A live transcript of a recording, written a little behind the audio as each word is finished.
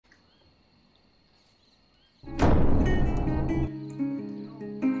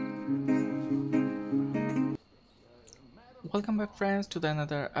Welcome back friends to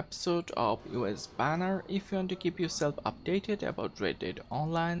another episode of US Banner. If you want to keep yourself updated about Red Dead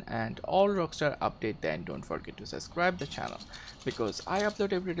Online and all Rockstar update, then don't forget to subscribe the channel because I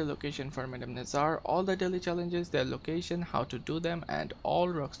upload every day location for Madam Nazar, all the daily challenges, their location, how to do them, and all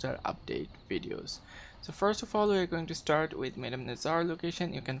Rockstar update videos. So first of all, we are going to start with Madam Nazar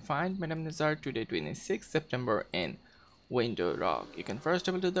location. You can find Madam Nazar today 26 September in Window Rock. You can first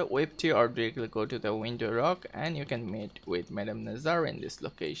travel to the web tier or directly go to the Window Rock and you can meet with Madam Nazar in this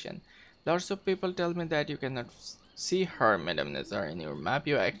location. Lots of people tell me that you cannot see her, Madam Nazar, in your map.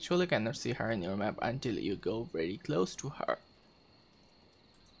 You actually cannot see her in your map until you go very close to her.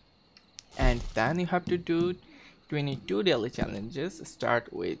 And then you have to do 22 daily challenges.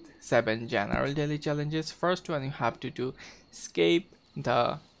 Start with 7 general daily challenges. First one, you have to do escape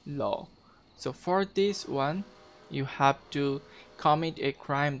the law. So for this one, you have to commit a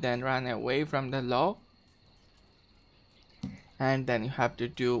crime, then run away from the law, and then you have to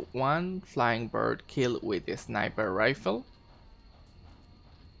do one flying bird kill with a sniper rifle,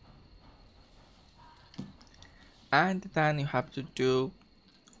 and then you have to do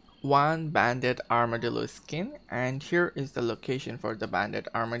one banded armadillo skin, and here is the location for the banded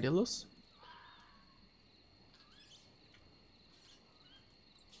armadillos.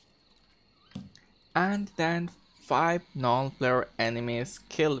 And then 5 non-player enemies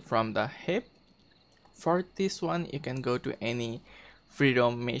killed from the hip. For this one, you can go to any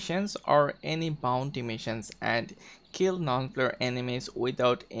freedom missions or any bounty missions and kill non-player enemies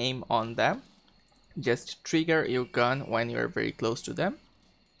without aim on them. Just trigger your gun when you are very close to them.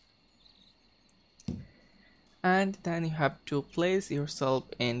 And then you have to place yourself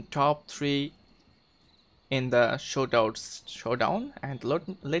in top 3 in the showdown, and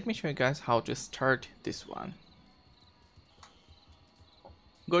let me show you guys how to start this one.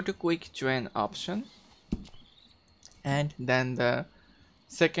 Go to quick join option, and then the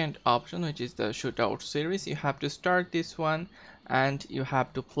second option, which is the shootout series. You have to start this one and you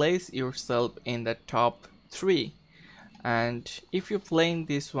have to place yourself in the top 3, and if you're playing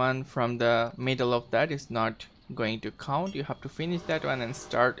this one from the middle of that, it's not going to count. You have to finish that one and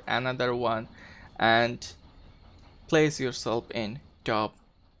start another one and place yourself in top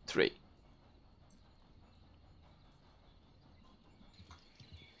 3.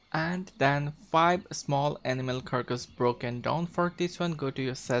 And then 5 small animal carcass broken down. For this one, go to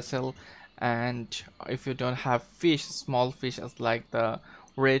your satchel, and if you don't have fish, small fish as like the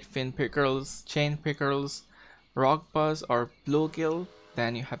red fin pickerels, chain pickerels, rock buzz, or bluegill,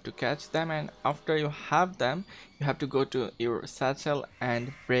 then you have to catch them, and after you have them, you have to go to your satchel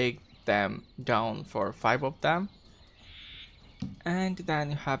and break them down for 5 of them. And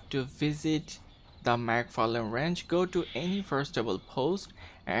then you have to visit the McFarlane range. Go to any first table post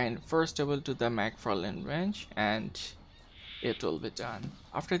and first table to the McFarlane range, and it will be done.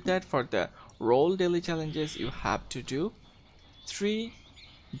 After that, for the roll daily challenges, you have to do 3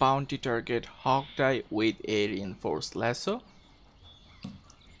 bounty target hog tie with a reinforced lasso,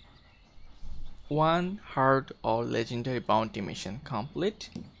 1 hard or legendary bounty mission complete,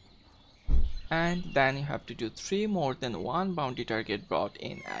 and then you have to do 3 more than 1 bounty target brought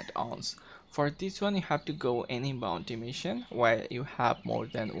in add-ons. For this one, you have to go any bounty mission where you have more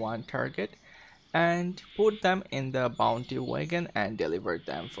than 1 target and put them in the bounty wagon and deliver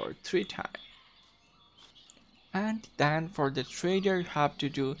them for 3 times. And then for the trader, you have to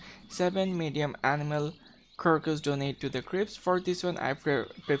do 7 medium animal carcass donate to the crypts. For this one, I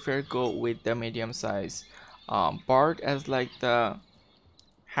prefer go with the medium size bird as like the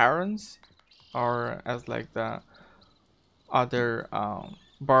herons, or as like the other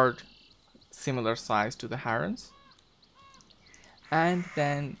bird similar size to the herons. And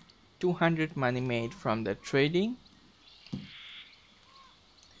then 200 money made from the trading,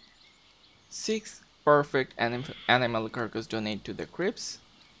 6 perfect animal carcass donate to the crypts.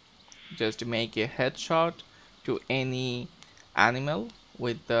 Just make a headshot to any animal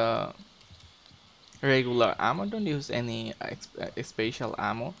with the regular ammo. Don't use any special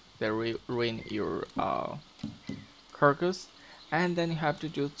ammo that ruin your carcass. And then you have to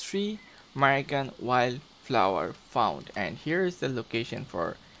do 3 American wildflower found, and here is the location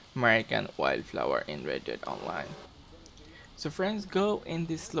for American wildflower in Red Dead Online. So friends, go in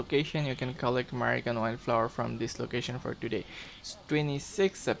this location. You can collect American wildflower from this location for today. It's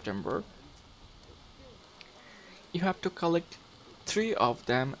 26 September. You have to collect 3 of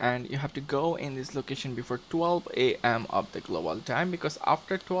them, and you have to go in this location before 12 AM of the global time, because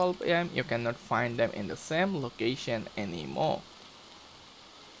after 12 AM you cannot find them in the same location anymore.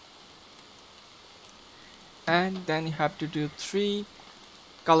 And then you have to do 3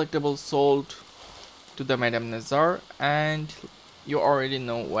 collectibles sold to the Madam Nazar, and you already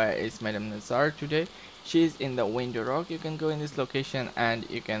know where is Madam Nazar today. She's in the window rock. You can go in this location and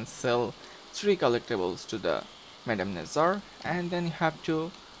you can sell 3 collectibles to the Madam Nazar, and then you have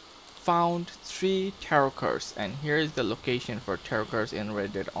to found 3 tarot cards, and here is the location for tarot cards in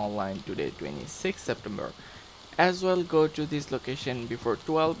RDR2 Online today, 26 September. As well, go to this location before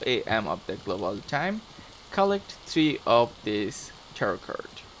 12 AM of the global time. Collect 3 of this tarot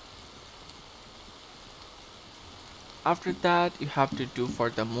card. After that, you have to do for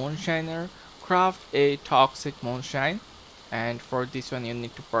the moonshiner, craft a toxic moonshine, and for this one you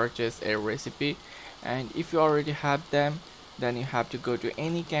need to purchase a recipe, and if you already have them, then you have to go to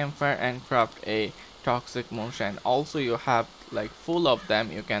any campfire and craft a toxic moonshine. Also, you have like full of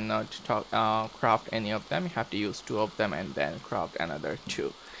them, you cannot craft any of them, you have to use 2 of them and then craft another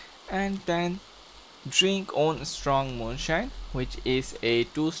 2, and then drink own strong moonshine, which is a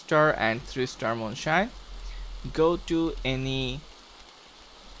 2-star and 3-star moonshine. Go to any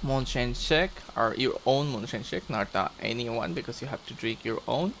moonshine shack or your own moonshine shack, not anyone, because you have to drink your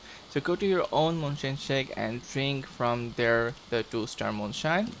own. So go to your own moonshine shack and drink from there the 2-star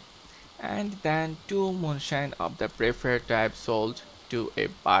moonshine, and then 2 moonshine of the preferred type sold to a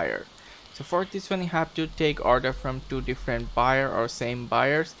buyer. So for this one you have to take order from 2 different buyer or same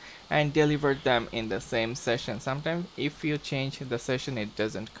buyers and deliver them in the same session. Sometimes if you change the session it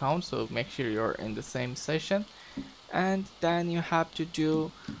doesn't count, so make sure you're in the same session. And then you have to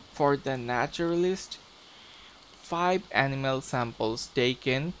do for the naturalist 5 animal samples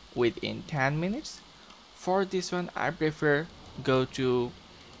taken within 10 minutes. For this one I prefer go to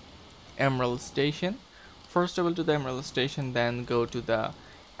Emerald Station. First of all to the Emerald Station, then go to the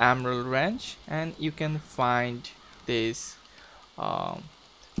Emerald Ranch, and you can find this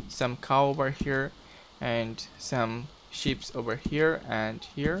some cow over here and some sheep over here, and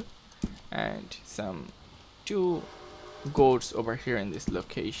some 2 goats over here in this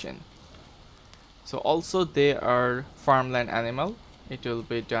location. So also they are farmland animal. It will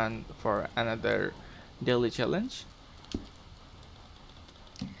be done for another daily challenge.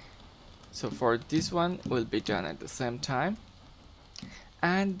 So for this one will be done at the same time.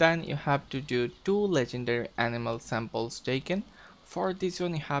 And then you have to do 2 legendary animal samples taken. For this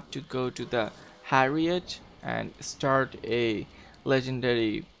one you have to go to the Harriet and start a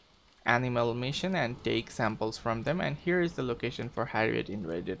legendary animal mission and take samples from them, and here is the location for Harriet in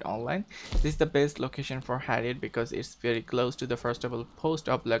RDR2 Online. This is the best location for Harriet because it's very close to the first of all post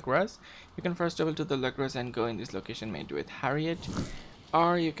of Lagras. You can first of all to the Lagras and go in this location made with Harriet,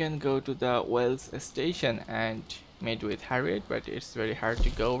 or you can go to the Wells station and made with Harriet, but it's very hard to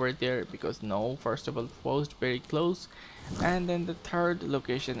go over there because no first of all post very close. And then the third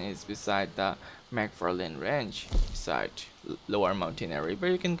location is beside the McFarlane Range, beside Lower Mountain area, but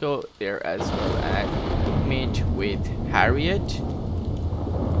you can go there as well and meet with Harriet.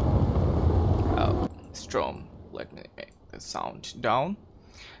 Strom, let me make the sound down.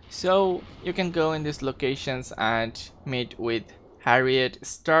 So you can go in these locations and meet with Harriet,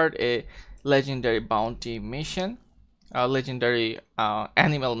 start a legendary bounty mission, legendary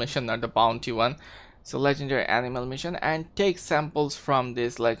animal mission, not the bounty one. So legendary animal mission, and take samples from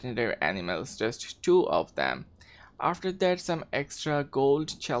these legendary animals, just 2 of them. After that, some extra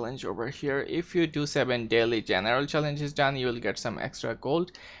gold challenge over here. If you do 7 daily general challenges done, you will get some extra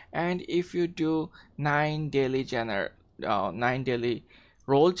gold, and if you do 9 daily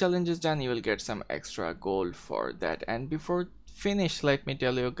role challenges done, you will get some extra gold for that. And before finish, let me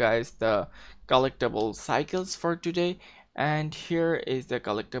tell you guys the collectible cycles for today, and here is the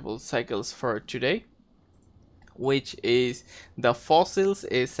collectible cycles for today, which is the fossils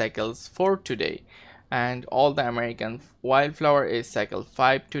is cycles 4 today, and all the American wildflower is cycle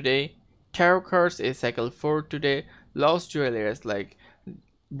 5 today, tarot cards is cycle 4 today, lost jewelry like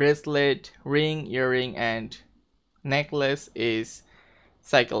bracelet, ring, earring and necklace is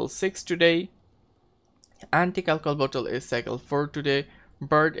cycle 6 today, antique alcohol bottle is cycle 4 today,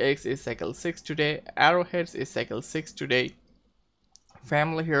 bird eggs is cycle 6 today, arrowheads is cycle 6 today,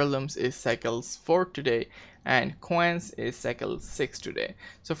 family heirlooms is cycles 4 today, and coins is cycle 6 today.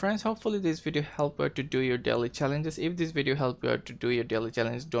 So friends, hopefully this video helped you to do your daily challenges. If this video helped you to do your daily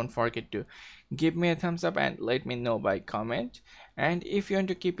challenges, don't forget to give me a thumbs up and let me know by comment. And if you want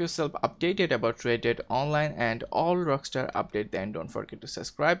to keep yourself updated about RDR2 Online and all Rockstar update, then don't forget to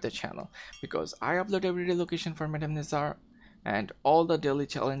subscribe the channel, because I upload every day location for Madam Nazar and all the daily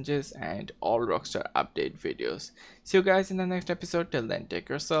challenges and all Rockstar update videos. See you guys in the next episode. Till then, take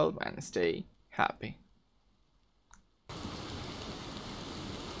yourself and stay happy.